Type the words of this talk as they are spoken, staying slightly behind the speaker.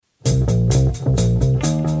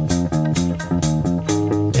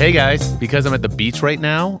Hey guys, because I'm at the beach right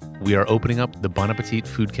now, we are opening up the Bon Appetit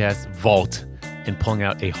Foodcast vault and pulling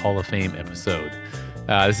out a Hall of Fame episode.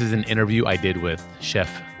 This is an interview I did with Chef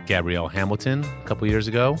Gabrielle Hamilton a couple years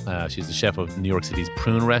ago. She's the chef of New York City's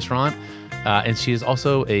Prune restaurant, and she is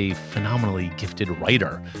also a phenomenally gifted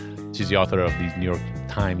writer. She's the author of the New York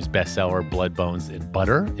Times bestseller Blood, Bones, and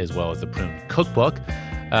Butter, as well as the Prune cookbook.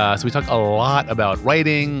 So we talk a lot about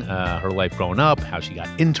writing, her life growing up, how she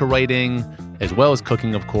got into writing, as well as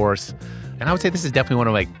cooking, of course. And I would say this is definitely one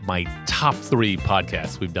of my top 3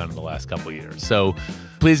 podcasts we've done in the last couple of years. So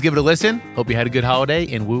please give it a listen. Hope you had a good holiday,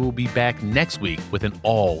 and we will be back next week with an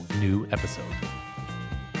all-new episode.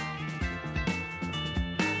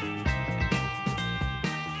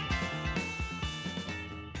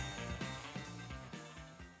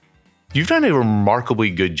 You've done a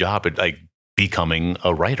remarkably good job at becoming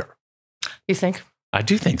a writer. You think? I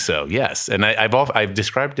do think so, yes. And I've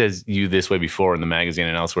described as you this way before in the magazine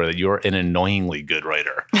and elsewhere, that you're an annoyingly good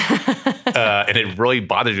writer. And it really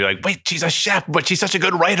bothers you. Like, wait, she's a chef, but she's such a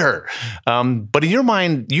good writer. But in your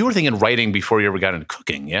mind, you were thinking writing before you ever got into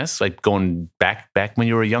cooking, yes? Like going back when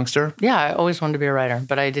you were a youngster? Yeah, I always wanted to be a writer,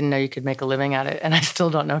 but I didn't know you could make a living at it. And I still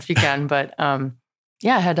don't know if you can. But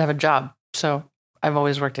yeah, I had to have a job. So I've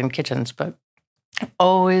always worked in kitchens, but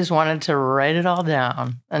always wanted to write it all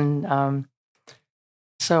down. And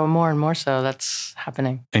so more and more so, that's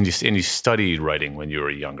happening. And you studied writing when you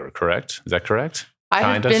were younger, correct? Is that correct?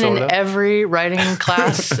 I have been in every writing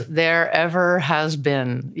class there ever has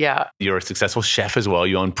been. Yeah. You're a successful chef as well.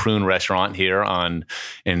 You own Prune restaurant here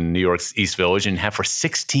in New York's East Village and have for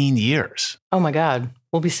 16 years. Oh my God.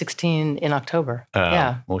 We'll be 16 in October.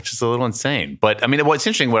 Yeah. Which is a little insane. But I mean, what's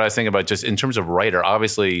interesting, what I was thinking about just in terms of writer,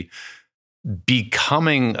 obviously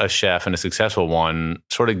becoming a chef and a successful one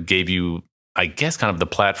sort of gave you, I guess, kind of the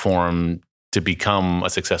platform to become a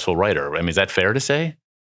successful writer. I mean, is that fair to say?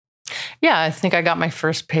 Yeah, I think I got my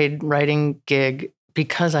first paid writing gig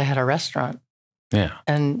because I had a restaurant. Yeah.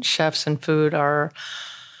 And chefs and food are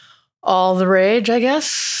all the rage, I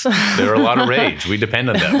guess. They're a lot of rage. We depend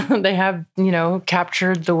on them. They have,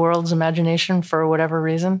 captured the world's imagination for whatever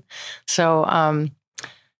reason. So,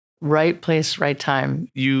 right place, right time.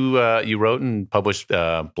 You wrote and published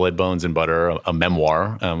Blood, Bones, and Butter, a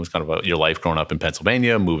memoir. It was kind of your life growing up in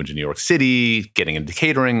Pennsylvania, moving to New York City, getting into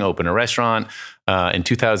catering, open a restaurant in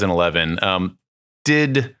 2011.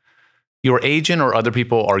 Did your agent or other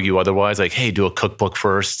people argue otherwise? Like, hey, do a cookbook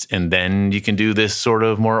first, and then you can do this sort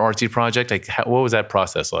of more artsy project? Like, what was that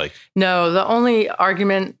process like? No, the only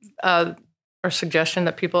argument or suggestion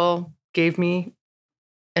that people gave me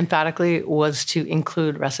emphatically was to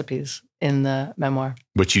include recipes in the memoir.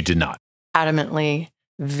 Which you did not. Adamantly,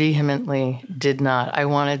 vehemently did not. I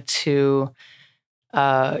wanted to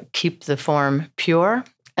keep the form pure,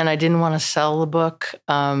 and I didn't want to sell the book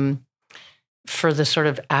for the sort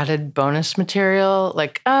of added bonus material.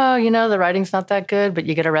 Like, the writing's not that good, but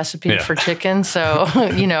you get a recipe for chicken. So,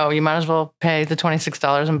 you might as well pay the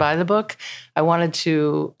 $26 and buy the book. I wanted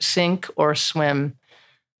to sink or swim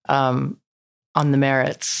on the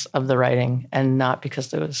merits of the writing and not because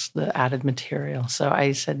there was the added material. So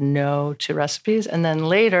I said no to recipes. And then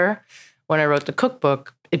later, when I wrote the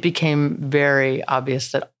cookbook, it became very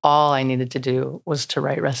obvious that all I needed to do was to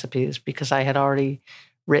write recipes because I had already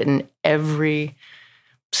written every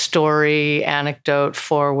story, anecdote,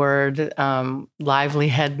 foreword, lively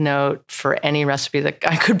head note for any recipe that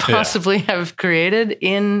I could possibly have created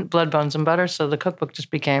in Blood, Bones, and Butter. So the cookbook just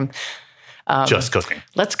became just cooking.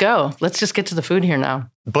 Let's go. Let's just get to the food here now.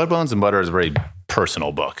 Blood, Bones, and Butter is a very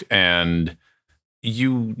personal book, and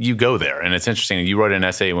you go there. And it's interesting. You wrote an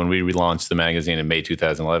essay when we relaunched the magazine in May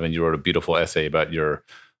 2011. You wrote a beautiful essay about your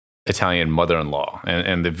Italian mother-in-law.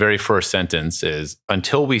 And the very first sentence is,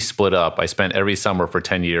 until we split up, I spent every summer for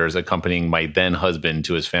 10 years accompanying my then husband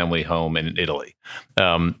to his family home in Italy.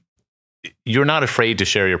 You're not afraid to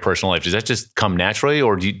share your personal life. Does that just come naturally,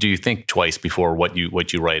 or do you think twice before what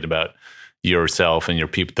you write about yourself and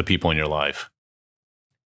the people in your life?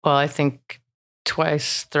 Well, I think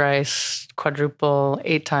twice, thrice, quadruple,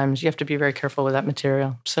 8 times. You have to be very careful with that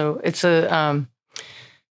material. So it's a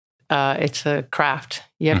craft.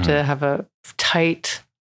 You have to have a tight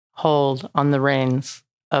hold on the reins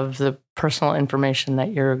of the personal information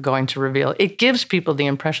that you're going to reveal. It gives people the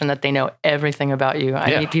impression that they know everything about you.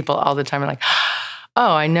 I meet people all the time and like,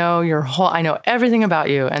 oh, I know everything about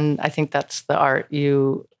you. And I think that's the art.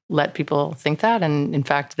 You let people think that. And in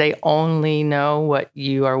fact, they only know what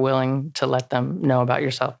you are willing to let them know about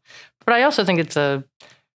yourself. But I also think it's a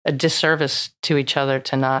disservice to each other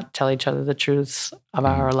to not tell each other the truths of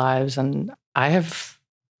our lives. And I have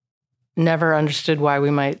never understood why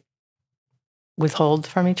we might withhold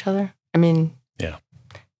from each other. I mean, yeah.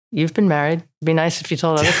 You've been married. It'd be nice if you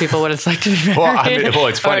told other people what it's like to be married. Well,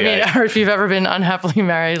 it's funny. Or if you've ever been unhappily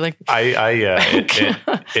married. Like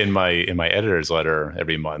in my editor's letter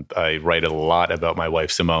every month, I write a lot about my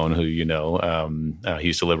wife Simone, who he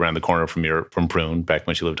used to live around the corner from Prune back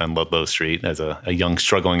when she lived on Ludlow Street as a young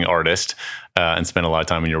struggling artist, and spent a lot of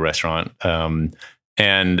time in your restaurant.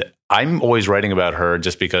 And I'm always writing about her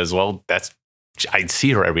just because, well, I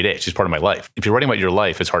see her every day. She's part of my life. If you're writing about your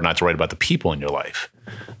life, it's hard not to write about the people in your life,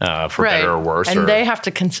 for better or worse. And they have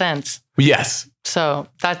to consent. Yes. So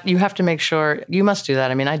that you have to make sure you must do that.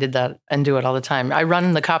 I mean, I did that and do it all the time. I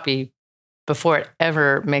run the copy before it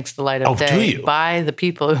ever makes the light of day by the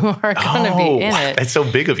people who are going to be in it. That's so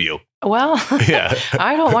big of you. Well, yeah.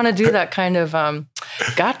 I don't want to do that kind of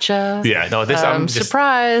gotcha. Yeah, no, I'm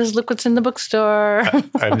surprise. Look what's in the bookstore.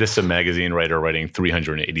 I'm just a magazine writer writing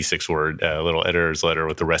 386-word little editor's letter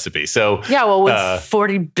with the recipe. So yeah, well, with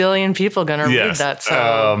 40 billion people going to read that.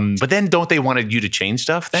 So. But then don't they want you to change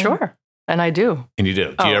stuff then? Sure. And I do. And you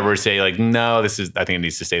do. Do you ever say like, no, I think it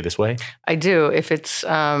needs to stay this way? I do. If it's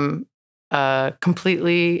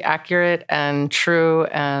completely accurate and true,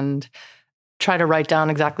 and try to write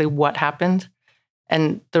down exactly what happened,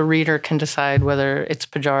 and the reader can decide whether it's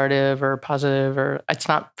pejorative or positive, or it's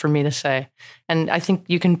not for me to say. And I think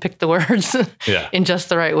you can pick the words in just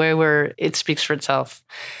the right way where it speaks for itself.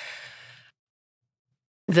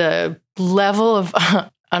 The level of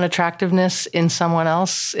unattractiveness in someone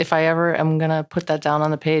else, if I ever am going to put that down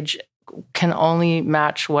on the page, can only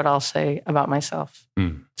match what I'll say about myself.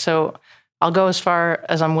 Mm. So I'll go as far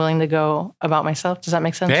as I'm willing to go about myself. Does that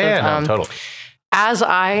make sense? Yeah, no, totally. As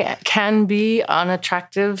I can be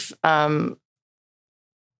unattractive,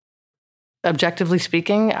 objectively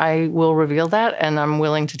speaking, I will reveal that, and I'm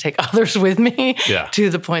willing to take others with me to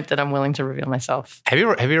the point that I'm willing to reveal myself. Have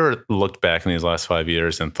you ever looked back in these last 5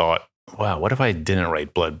 years and thought, wow, what if I didn't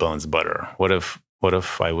write Blood, Bones, Butter? What if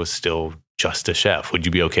I was still just a chef? Would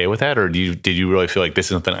you be okay with that? Or did you really feel like this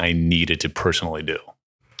is something I needed to personally do?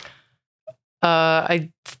 I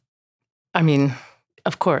mean,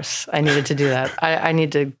 of course, I needed to do that. I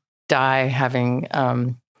need to die having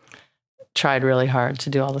tried really hard to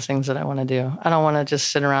do all the things that I want to do. I don't want to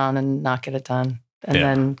just sit around and not get it done and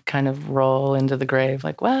then kind of roll into the grave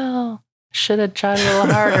like, well, should have tried a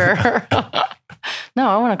little harder. No,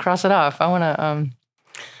 I want to cross it off. I want to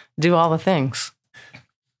do all the things.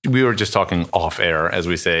 We were just talking off air, as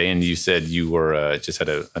we say, and you said you were just had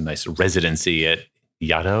a nice residency at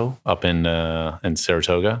Yaddo up in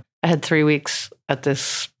Saratoga. I had 3 weeks at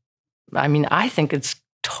this. I mean, I think it's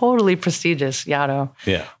totally prestigious, Yaddo.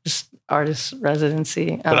 Yeah. Just artist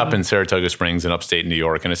residency. But up in Saratoga Springs in upstate New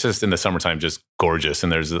York, and it's just in the summertime just gorgeous.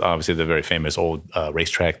 And there's obviously the very famous old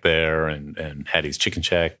racetrack there, and Hattie's Chicken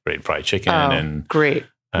Shack, great fried chicken. And great.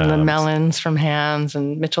 And the melons from Hands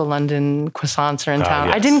and Mitchell London croissants are in town.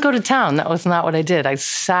 Yes. I didn't go to town. That was not what I did. I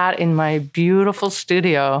sat in my beautiful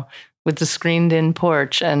studio with the screened-in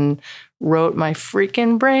porch and wrote my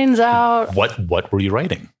freaking brains out. What were you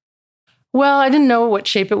writing? Well, I didn't know what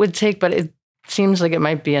shape it would take, but it seems like it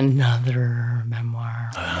might be another memoir.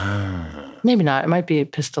 Maybe not. It might be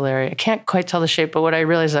epistolary. I can't quite tell the shape, but what I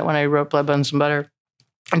realized that when I wrote Blood, Bones, and Butter,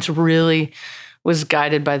 it really was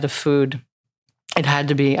guided by the food. It had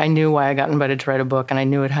to be. I knew why I got invited to write a book, and I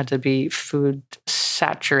knew it had to be food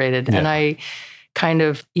saturated. Yeah. And I kind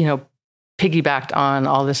of, piggybacked on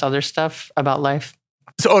all this other stuff about life.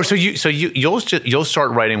 So you'll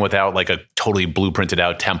start writing without like a totally blueprinted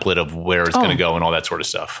out template of where it's going to go and all that sort of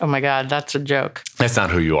stuff. Oh my God, that's a joke. That's not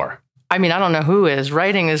who you are. I mean, I don't know who is.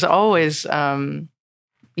 Writing is always, as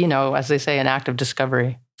they say, an act of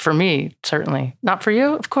discovery. For me, certainly. Not for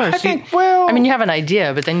you, of course. You have an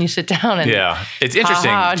idea, but then you sit down and it's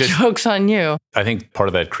interesting. Joke's on you. I think part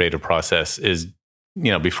of that creative process is,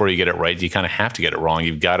 before you get it right, you kind of have to get it wrong.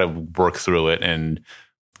 You've got to work through it, and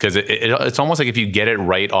because it's almost like if you get it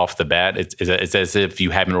right off the bat, it's as if you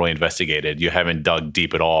haven't really investigated. You haven't dug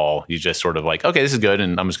deep at all. You just sort of like, okay, this is good,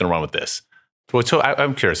 and I'm just going to run with this. So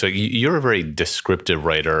I'm curious. So you're a very descriptive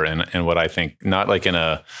writer, and what I think, not like in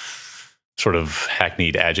a sort of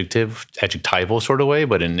hackneyed adjectival sort of way,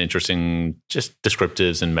 but in interesting just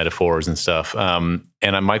descriptives and metaphors and stuff. And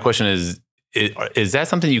my question is that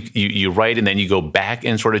something you write and then you go back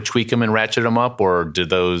and sort of tweak them and ratchet them up? Or do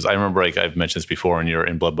those, I remember I've mentioned this before, and you're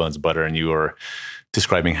in Blood, Bones, Butter, and you were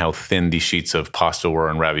describing how thin these sheets of pasta were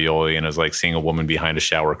in ravioli, and it was like seeing a woman behind a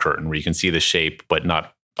shower curtain where you can see the shape, but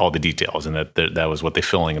not all the details, and that was what the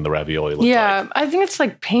filling in the ravioli looked like. Yeah, I think it's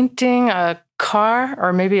like painting a car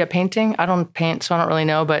or maybe a painting. I don't paint, so I don't really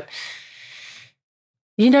know, but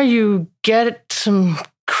you get some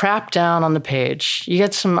crap down on the page. You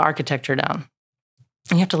get some architecture down.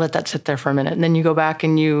 And you have to let that sit there for a minute. And then you go back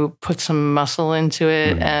and you put some muscle into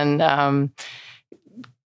it and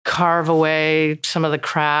carve away some of the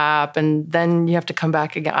crap. And then you have to come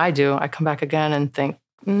back again. I come back again and think,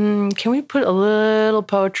 can we put a little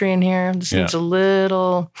poetry in here? This needs a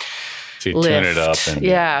little so you lift. Tune it up. And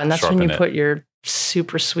and that's when you put your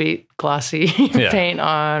super sweet, glossy paint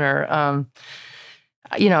on or...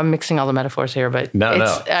 I'm mixing all the metaphors here, but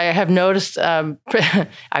I have noticed,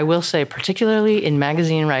 I will say, particularly in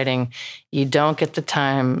magazine writing, you don't get the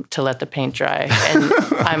time to let the paint dry. And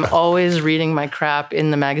I'm always reading my crap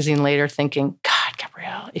in the magazine later thinking, God,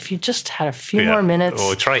 Gabrielle, if you just had a few more minutes.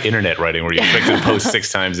 Well, try internet writing where you expect to post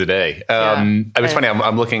 6 times a day. It was funny.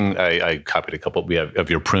 I'm looking, I copied a couple of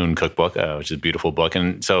your Prune cookbook, which is a beautiful book.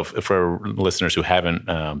 And so for listeners who haven't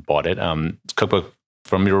bought it, it's a cookbook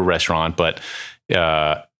from your restaurant, but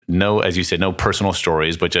no, as you said, no personal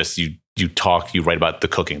stories, but just you write about the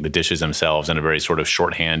cooking, the dishes themselves in a very sort of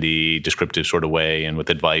shorthandy, descriptive sort of way, and with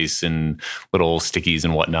advice and little stickies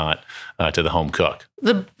and whatnot to the home cook.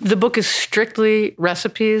 The book is strictly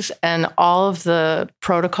recipes, and all of the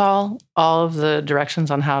protocol, all of the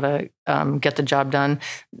directions on how to get the job done.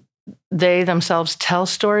 They themselves tell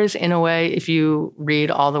stories in a way if you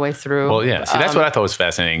read all the way through. Well, yeah. See, that's what I thought was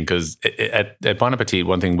fascinating because at Bon Appetit,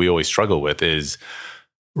 one thing we always struggle with is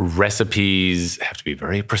recipes have to be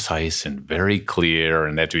very precise and very clear,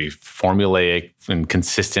 and they have to be formulaic and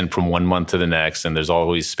consistent from one month to the next. And there's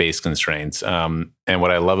always space constraints. And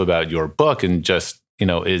what I love about your book and just,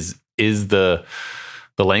 is the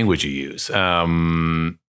language you use.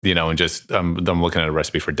 And just I'm looking at a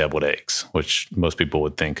recipe for deviled eggs, which most people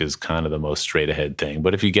would think is kind of the most straight ahead thing.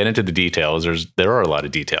 But if you get into the details, there are a lot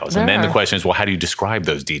of details. And then the question is, well, how do you describe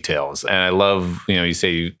those details? And I love, you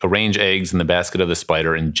say you arrange eggs in the basket of the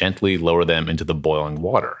spider and gently lower them into the boiling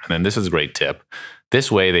water. And then this is a great tip. This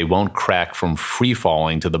way, they won't crack from free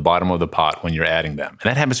falling to the bottom of the pot when you're adding them. And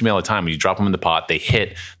that happens to me all the time. When you drop them in the pot, they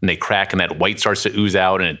hit and they crack, and that white starts to ooze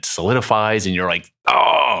out and it solidifies, and you're like,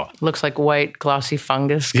 oh. Looks like white, glossy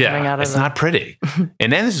fungus coming out of it. It's not pretty.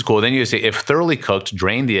 And then this is cool. Then you say, if thoroughly cooked,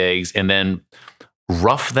 drain the eggs and then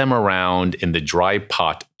rough them around in the dry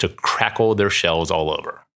pot to crackle their shells all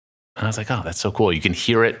over. And I was like, oh, that's so cool. You can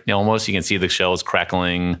hear it almost. You can see the shells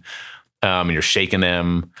crackling, and you're shaking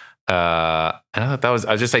them. And I thought I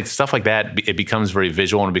was just like, stuff like that, it becomes very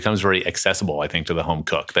visual and it becomes very accessible, I think, to the home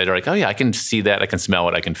cook. They're like, oh yeah, I can see that, I can smell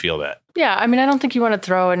it, I can feel that. Yeah, I mean, I don't think you want to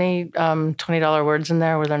throw any $20 words in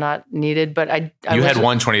there where they're not needed, but You had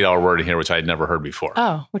one $20 word in here, which I had never heard before.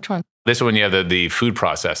 Oh, which one? This one, you have the food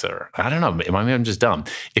processor. I don't know, maybe I'm just dumb.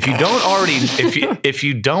 If you don't already, if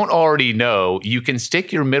you don't already know, you can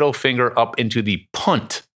stick your middle finger up into the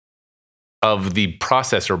punt of the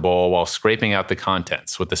processor bowl while scraping out the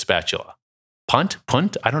contents with the spatula. Punt?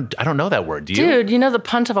 I don't know that word. Do you? Dude, you know the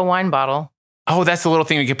punt of a wine bottle? Oh, that's the little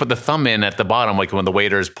thing you can put the thumb in at the bottom, like when the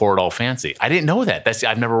waiters pour it all fancy. I didn't know that.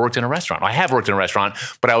 I've never worked in a restaurant. I have worked in a restaurant,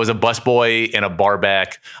 but I was a busboy and a bar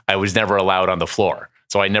back. I was never allowed on the floor.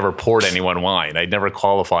 So I never poured anyone wine. I never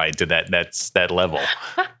qualified to that level.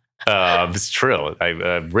 It's true.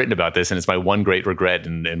 I've written about this, and it's my one great regret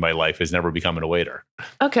in my life is never becoming a waiter.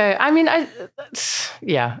 Okay. I mean,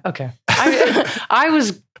 okay. I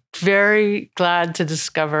was very glad to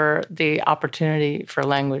discover the opportunity for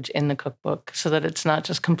language in the cookbook so that it's not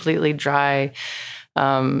just completely dry.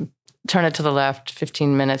 Turn it to the left,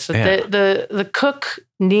 15 minutes. Yeah. The cook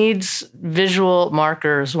needs visual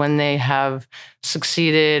markers when they have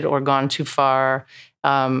succeeded or gone too far.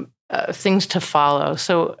 Things to follow.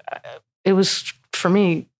 So it was, for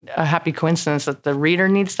me, a happy coincidence that the reader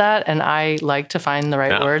needs that, and I like to find the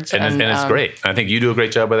right words. And it's great. I think you do a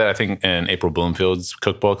great job of that. I think in April Bloomfield's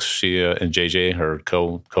cookbooks, she and JJ, her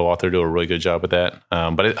co-author, do a really good job with that.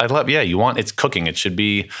 But I love, it's cooking. It should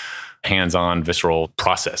be hands-on, visceral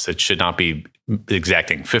process. It should not be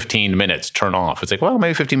exacting. 15 minutes, turn off. It's like, well,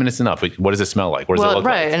 maybe 15 minutes is enough. What does it smell like? What does it look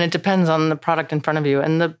like? And it depends on the product in front of you.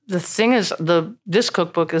 And the thing is, this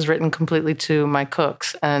cookbook is written completely to my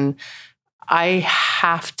cooks, and I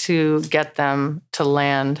have to get them to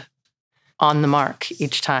land on the mark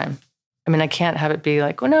each time. I mean, I can't have it be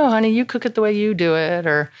like, well, no, honey, you cook it the way you do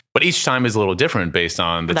it. But each time is a little different based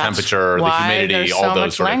on the temperature, the humidity, all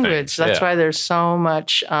those sort of things. That's why there's so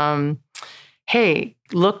much, hey,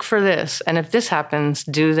 look for this. And if this happens,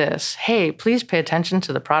 do this. Hey, please pay attention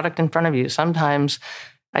to the product in front of you. Sometimes,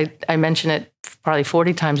 I mention it probably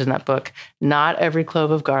 40 times in that book, not every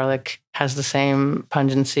clove of garlic has the same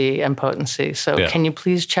pungency and potency. So can you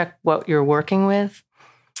please check what you're working with?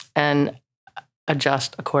 And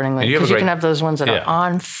adjust accordingly. And Because you can have those ones that are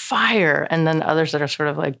on fire and then others that are sort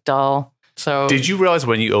of like dull. So did you realize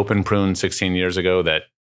when you opened Prune 16 years ago that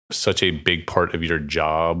such a big part of your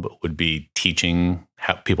job would be teaching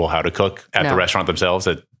people how to cook at the restaurant themselves,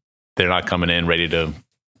 that they're not coming in ready to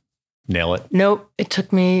nail it? Nope. It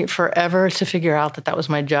took me forever to figure out that was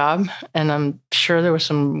my job. And I'm sure there were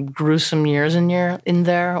some gruesome years in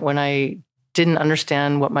there when I didn't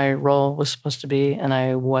understand what my role was supposed to be and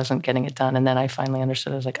I wasn't getting it done. And then I finally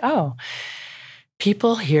understood. I was like, oh,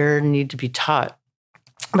 people here need to be taught.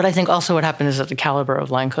 But I think also what happened is that the caliber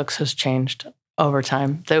of line cooks has changed over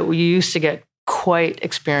time. That we used to get quite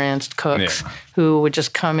experienced cooks who would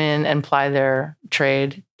just come in and ply their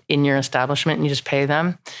trade in your establishment and you just pay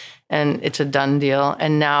them. And it's a done deal.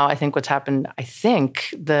 And now I think what's happened,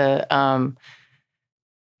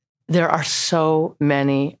 there are so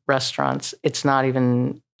many restaurants, it's not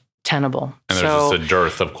even tenable. And there's just a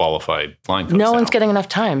dearth of qualified line cooks. No one's getting enough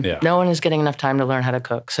time. Yeah. No one is getting enough time to learn how to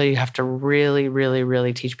cook. So you have to really, really,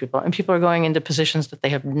 really teach people. And people are going into positions that they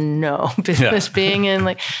have no business being in,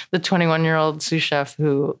 like the 21-year-old sous chef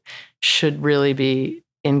who should really be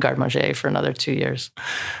in garde manger for another 2 years.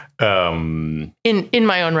 In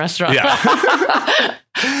my own restaurant. Yeah.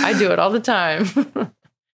 I do it all the time.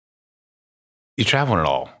 You travel at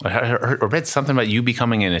all. I read something about you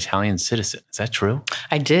becoming an Italian citizen. Is that true?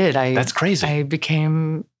 I did. That's crazy. I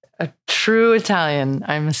became a true Italian.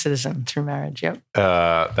 I'm a citizen through marriage. Yep.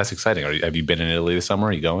 That's exciting. Have you been in Italy this summer?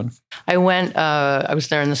 Are you going? I went. I was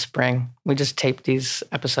there in the spring. We just taped these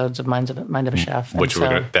episodes of Mind of a Chef. Which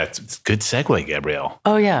that's a good segue, Gabrielle.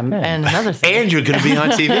 Oh yeah, and another thing. And you're going to be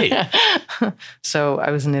on TV. So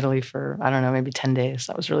I was in Italy for, I don't know, maybe 10 days.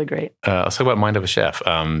 That was really great. Let's talk about Mind of a Chef.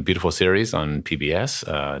 Beautiful series on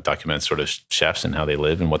PBS. Documents sort of chefs and how they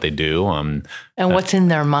live and what they do. And what's in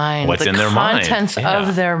their mind. What's in their mind. The contents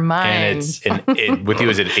of their mind. And with you,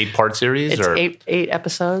 is it an 8-part series? It's eight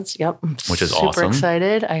episodes. Yep. Which is super awesome.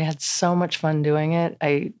 Excited. I had so much fun doing it.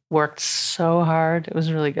 I worked so hard. It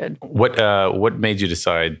was really good. What made you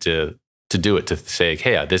decide to do it, to say,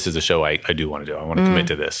 hey, this is a show I do want to do. I want to commit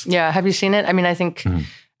to this. Yeah. Have you seen it? I mean, I think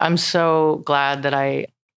I'm so glad that I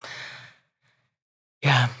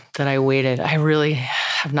waited. I really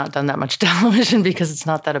have not done that much television because it's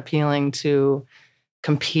not that appealing to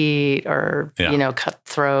compete or, cut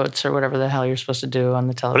throats or whatever the hell you're supposed to do on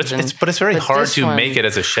the television. But it's very hard to make it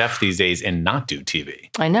as a chef these days and not do TV.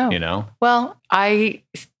 I know. Well, I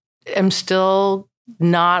am still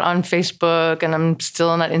not on Facebook and I'm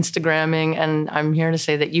still not Instagramming, and I'm here to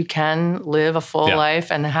say that you can live a full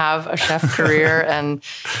life and have a chef career and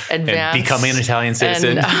advance. And becoming an Italian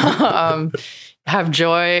citizen. And, have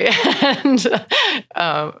joy and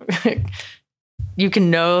you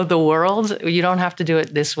can know the world. You don't have to do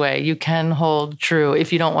it this way. You can hold true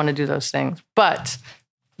if you don't want to do those things. But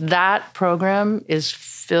that program is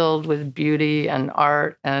filled with beauty and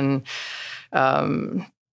art and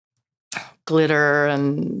glitter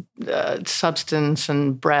and substance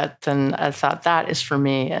and breadth. And I thought that is for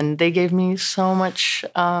me. And they gave me so much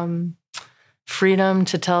freedom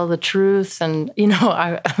to tell the truth. And,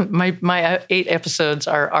 my 8 episodes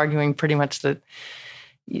are arguing pretty much that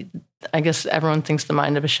I guess everyone thinks the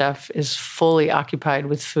mind of a chef is fully occupied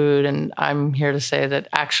with food. And I'm here to say that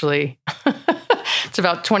actually it's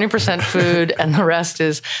about 20% food and the rest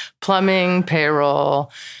is plumbing,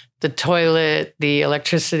 payroll, the toilet, the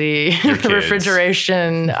electricity, the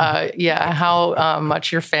refrigeration, how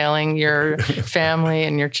much you're failing your family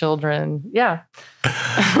and your children. Yeah.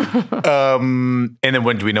 And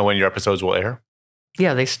then do we know when your episodes will air?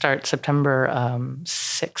 Yeah, they start September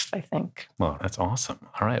 6th, I think. Well, that's awesome.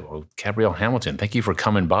 All right. Well, Gabrielle Hamilton, thank you for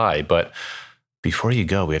coming by. But before you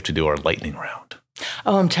go, we have to do our lightning round.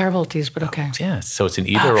 Oh, I'm terrible at these, but okay. Yeah. So it's an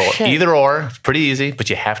either or. Shit. Either or. It's pretty easy, but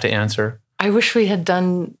you have to answer. I wish we had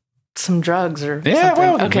done some drugs or something.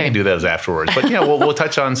 Well, we can do those afterwards. But we'll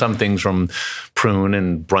touch on some things from Prune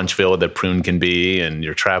and Brunchville that Prune can be, and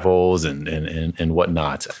your travels and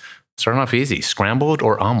whatnot. Starting off easy: scrambled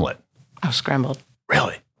or omelet? Oh, scrambled.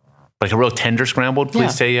 Really? Like a real tender scrambled?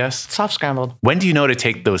 Please say yes. Soft scrambled. When do you know to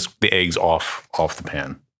take the eggs off the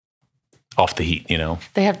pan, off the heat?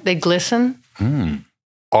 They glisten.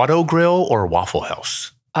 Auto grill or Waffle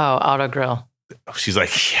House? Oh, auto grill. She's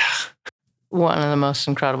like, yeah. One of the most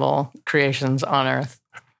incredible creations on earth.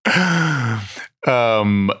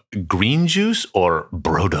 Green juice or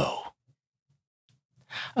Brodo?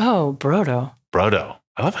 Oh, Brodo. Brodo.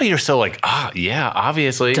 I love how you're so like, yeah,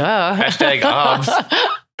 obviously. Duh. Hashtag obs.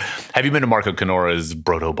 Have you been to Marco Canora's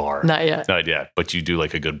Brodo bar? Not yet. Not yet, but you do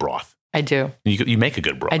like a good broth. I do. You make a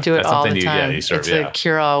good broth. I do it all the time. You serve, it's a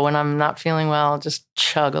cure-all. When I'm not feeling well, just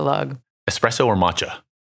chug a lug. Espresso or matcha?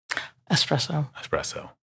 Espresso.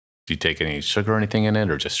 Do you take any sugar or anything in it,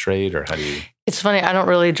 or just straight, or how do you? It's funny. I don't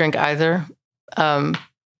really drink either,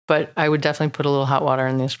 but I would definitely put a little hot water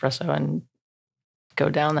in the espresso and go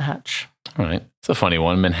down the hatch. All right. It's a funny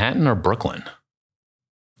one. Manhattan or Brooklyn?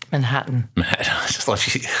 Manhattan. It's just like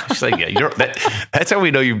she's like, yeah, that's how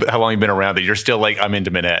we know how long you've been around, that you're still like, I'm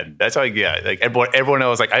into Manhattan. That's how, like everyone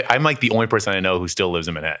knows, like I'm like the only person I know who still lives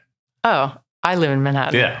in Manhattan. Oh, I live in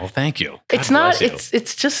Manhattan. Yeah. Well, thank you.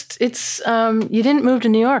 You didn't move to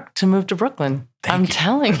New York to move to Brooklyn. I'm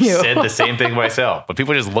telling you. I said the same thing myself, but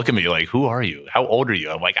people just look at me like, who are you? How old are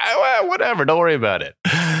you? I'm like, whatever. Don't worry about it.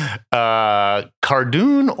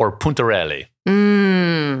 Cardoon or Puntarelli?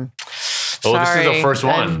 Sorry, this is the first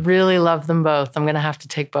one. I really love them both. I'm going to have to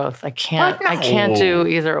take both. I can't. I can't do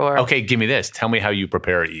either or. Okay, give me this. Tell me how you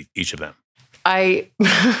prepare each of them. I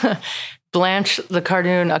blanch the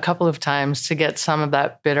cardoon a couple of times to get some of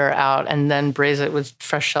that bitter out, and then braise it with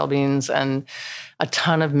fresh shell beans and a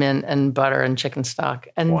ton of mint and butter and chicken stock.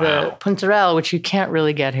 And the puntarelle, which you can't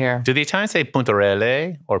really get here. Do the Italians say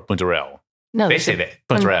puntarelle or puntarelle? No, they say that.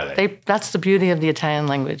 Puntarelle. That's the beauty of the Italian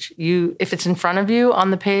language. If it's in front of you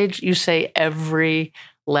on the page, you say every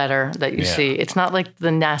letter that you see. It's not like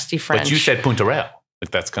the nasty French. But you said puntarelle.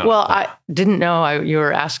 Like that's kind of. I didn't know you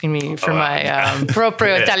were asking me for my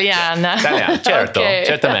proprio Italiana. Italiano, certo, Okay.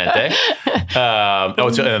 Certamente.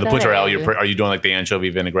 The puntarelle, are you doing like the anchovy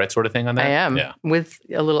vinaigrette sort of thing on that? I am, with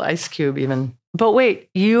a little ice cube even. But wait,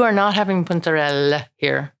 you are not having puntarelle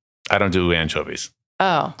here. I don't do anchovies.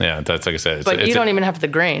 Oh. Yeah, that's like I said. But you don't even have the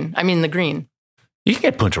grain. I mean, the green. You can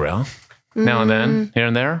get puntarelle now and then, here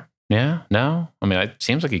and there. Yeah, no. I mean, it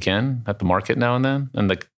seems like you can at the market now and then, in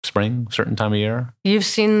the spring, certain time of year. You've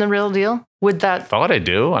seen the real deal? Would that? Thought I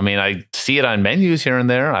do. I mean, I see it on menus here and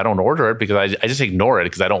there. I don't order it because I just ignore it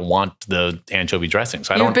because I don't want the anchovy dressing.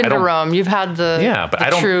 So You've been to Rome. You've had the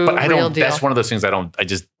real deal. That's one of those things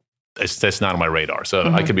that's not on my radar. So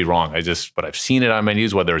I could be wrong. But I've seen it on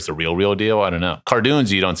menus, whether it's a real deal. I don't know.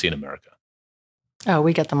 Cardoons you don't see in America. Oh,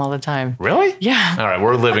 we get them all the time. Really? Yeah. All right.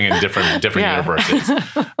 We're living in different universes.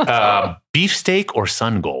 Beefsteak or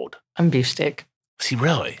sun gold? I'm beefsteak. See,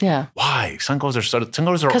 really? Yeah. Why? Sun golds are always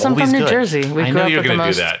good. Because I'm from New Jersey. I knew you were going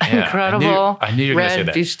to do that. Yeah. Incredible I knew you were going to say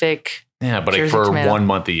that. Beefsteak. Yeah, but like for tomato. 1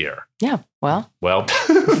 month a year. Yeah. Well,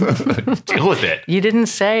 deal with it. You didn't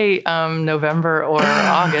say November or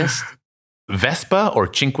August. Vespa or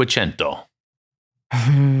Cinquecento?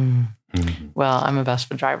 Well, I'm a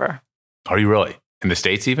Vespa driver. Are you really? In the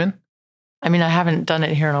States even? I mean, I haven't done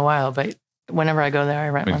it here in a while, but whenever I go there, I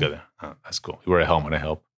rent one. Go there. Oh, that's cool. You wear a helmet, I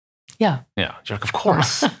hope. Yeah. Yeah. Jerk, of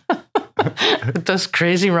course. With those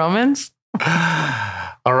crazy Romans.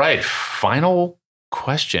 All right. Final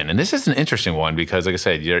question. And this is an interesting one because, like I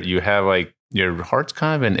said, you have like your heart's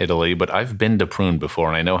kind of in Italy, but I've been to Prune before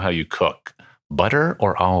and I know how you cook. Butter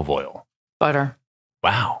or olive oil? Butter.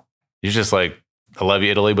 Wow. You're just like, I love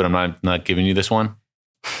you, Italy, but I'm not giving you this one.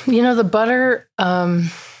 You know, the butter,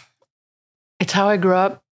 it's how I grew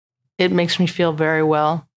up. It makes me feel very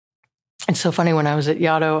well. It's so funny. When I was at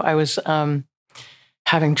Yaddo, I was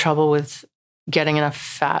having trouble with getting enough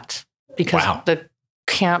fat because the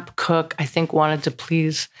camp cook, I think, wanted to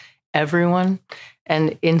please everyone.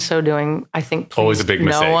 And in so doing, I think always a big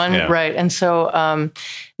mistake. No one, yeah. Right. And so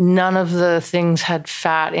none of the things had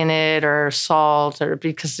fat in it or salt, or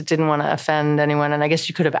because it didn't want to offend anyone. And I guess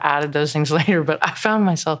you could have added those things later, but I found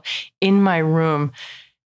myself in my room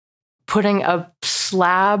putting a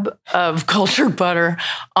slab of cultured butter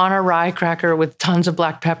on a rye cracker with tons of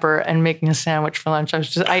black pepper and making a sandwich for lunch.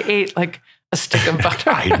 I ate like a stick of butter.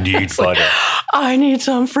 I need butter. I need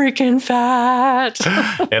some freaking fat.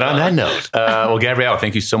 And on that note, well, Gabrielle,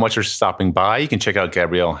 thank you so much for stopping by. You can check out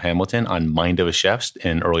Gabrielle Hamilton on Mind of a Chef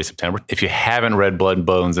in early September. If you haven't read Blood,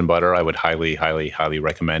 Bones, and Butter, I would highly, highly, highly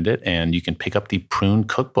recommend it. And you can pick up the Prune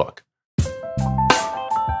Cookbook.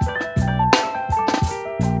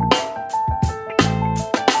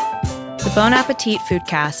 The Bon Appetit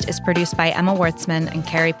Foodcast is produced by Emma Wertzman and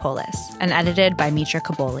Carrie Polis and edited by Mitra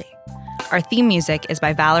Kaboli. Our theme music is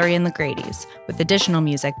by Valerie and the Grady's, with additional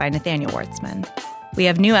music by Nathaniel Wertzman. We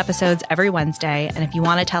have new episodes every Wednesday, and if you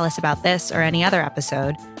want to tell us about this or any other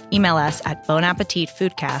episode, email us at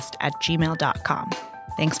bonappetitfoodcast@gmail.com.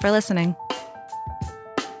 Thanks for listening.